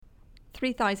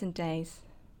3,000 days.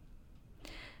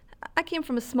 I came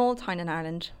from a small town in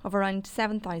Ireland of around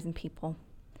 7,000 people.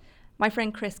 My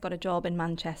friend Chris got a job in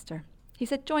Manchester. He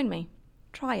said, "Join me,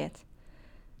 try it."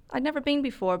 I'd never been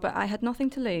before, but I had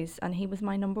nothing to lose, and he was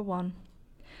my number one.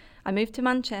 I moved to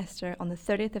Manchester on the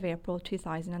 30th of April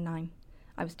 2009.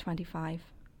 I was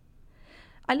 25.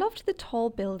 I loved the tall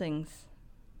buildings.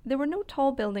 There were no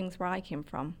tall buildings where I came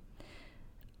from.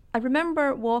 I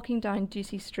remember walking down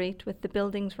Ducey Street with the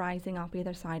buildings rising up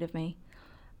either side of me.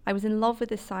 I was in love with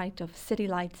the sight of city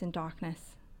lights in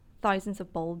darkness, thousands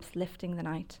of bulbs lifting the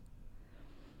night.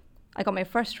 I got my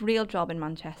first real job in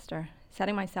Manchester,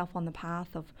 setting myself on the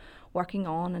path of working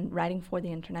on and writing for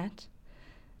the internet.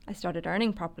 I started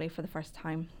earning properly for the first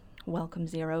time. Welcome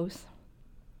zeros.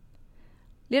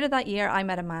 Later that year, I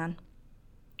met a man.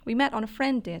 We met on a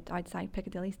friend date outside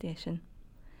Piccadilly Station.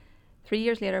 3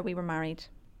 years later, we were married.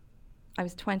 I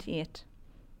was 28.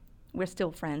 We're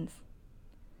still friends.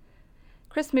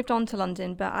 Chris moved on to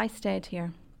London, but I stayed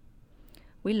here.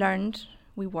 We learned,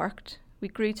 we worked, we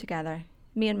grew together,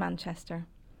 me and Manchester.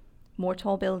 More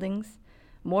tall buildings,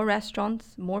 more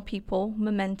restaurants, more people,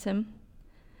 momentum.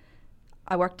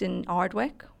 I worked in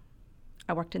Ardwick.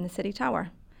 I worked in the City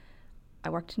Tower. I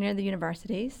worked near the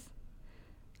universities.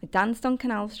 I danced on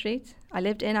Canal Street. I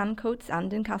lived in Ancoats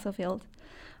and in Castlefield.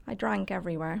 I drank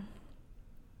everywhere.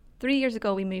 3 years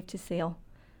ago, we moved to Sale.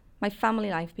 My family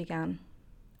life began.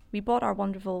 We bought our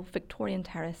wonderful Victorian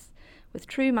terrace with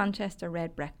true Manchester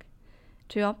red brick.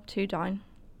 2 up, 2 down.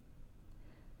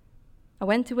 I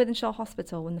went to Wythenshawe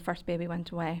Hospital when the first baby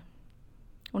went away.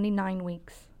 Only 9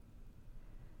 weeks.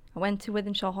 I went to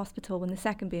Wythenshawe Hospital when the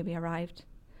second baby arrived.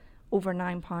 Over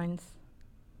 £9.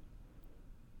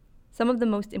 Some of the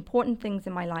most important things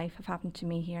in my life have happened to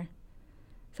me here.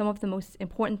 Some of the most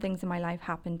important things in my life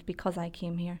happened because I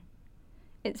came here.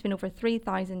 It's been over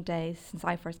 3,000 days since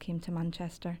I first came to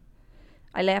Manchester.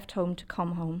 I left home to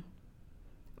come home.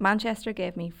 Manchester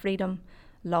gave me freedom,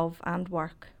 love and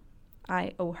work.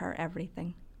 I owe her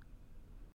everything.